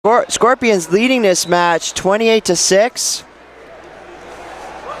Scorpions leading this match 28-6.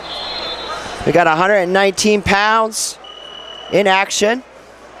 We got 119 pounds in action.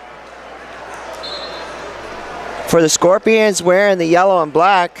 For the Scorpions wearing the yellow and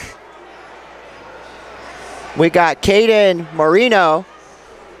black, we got Caden Moreno.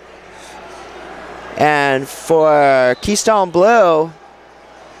 And for Keystone Blue,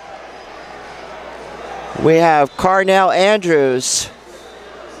 we have Carnell Andrews.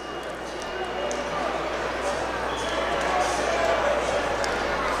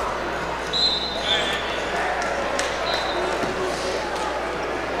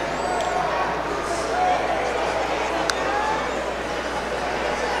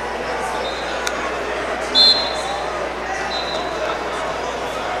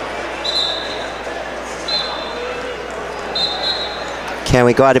 Can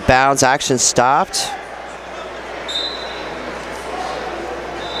we go out of bounds? Action stopped.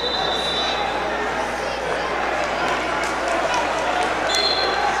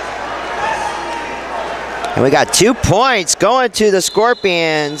 And we got 2 points going to the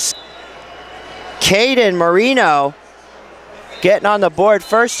Scorpions. Caden Moreno getting on the board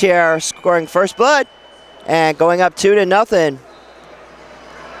first here, scoring first blood and going up 2-0.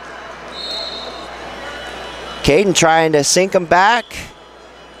 Caden trying to sink him back.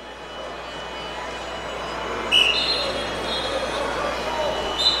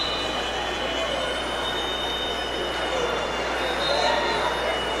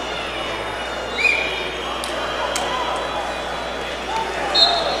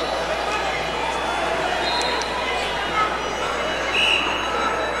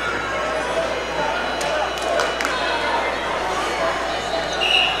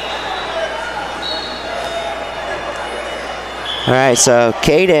 All right, so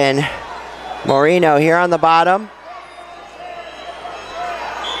Caden Moreno here on the bottom.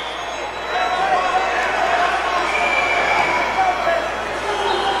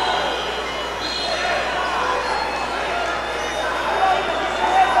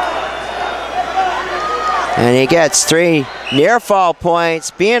 And he gets 3 near fall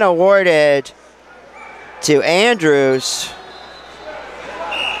points being awarded to Andrews.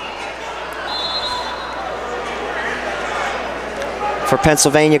 For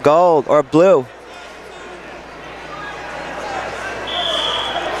Pennsylvania gold or blue.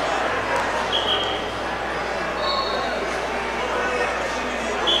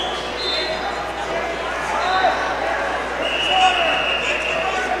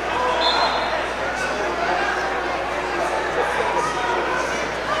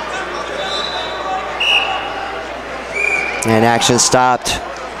 And action stopped.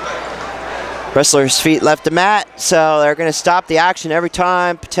 Wrestlers' feet left the mat, so they're going to stop the action every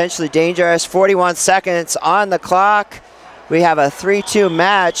time. Potentially dangerous. 41 seconds on the clock. We have a 3-2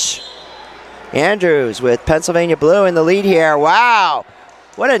 match. Andrews with Pennsylvania Blue in the lead here. Wow,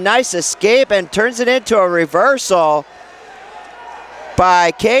 what a nice escape, and turns it into a reversal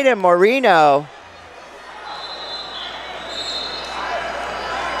by Caden Moreno.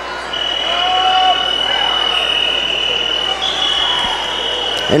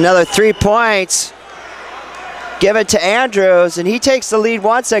 Another 3 points given to Andrews, and he takes the lead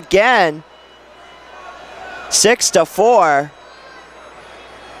once again, 6-4.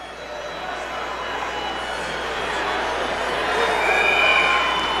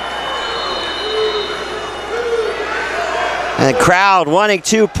 And the crowd wanting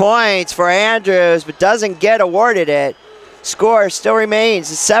 2 points for Andrews, but doesn't get awarded it. Score still remains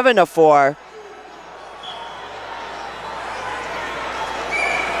 7-4.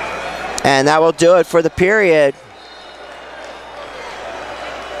 And that will do it for the period.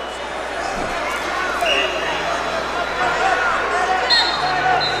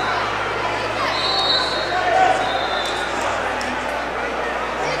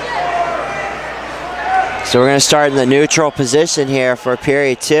 So we're going to start in the neutral position here for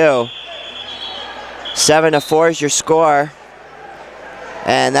period 2. 7-4 is your score.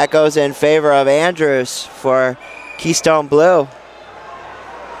 And that goes in favor of Andrews for Keystone Blue.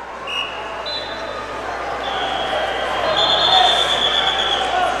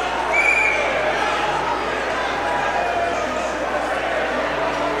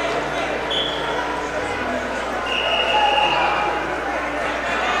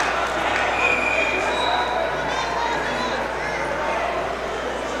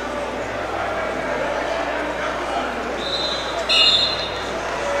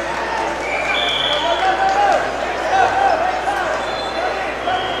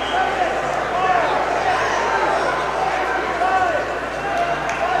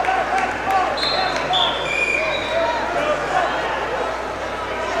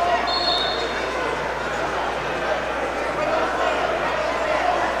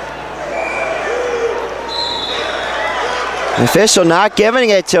 The official not giving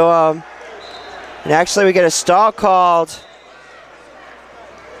it to him. And actually we get a stall called.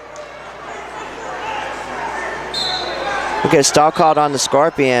 We get a stall called on the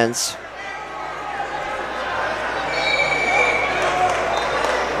Scorpions.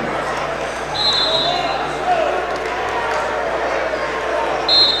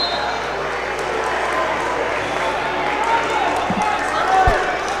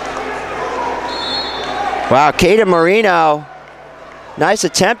 Wow, Caden Moreno, nice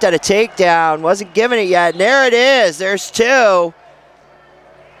attempt at a takedown. Wasn't giving it yet, and there it is. There's two.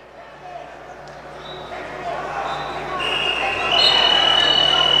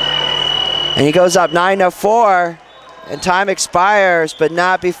 And he goes up 9-4, and time expires, but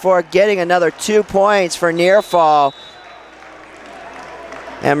not before getting another 2 points for near fall.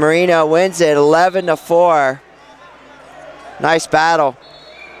 And Moreno wins it 11-4. Nice battle.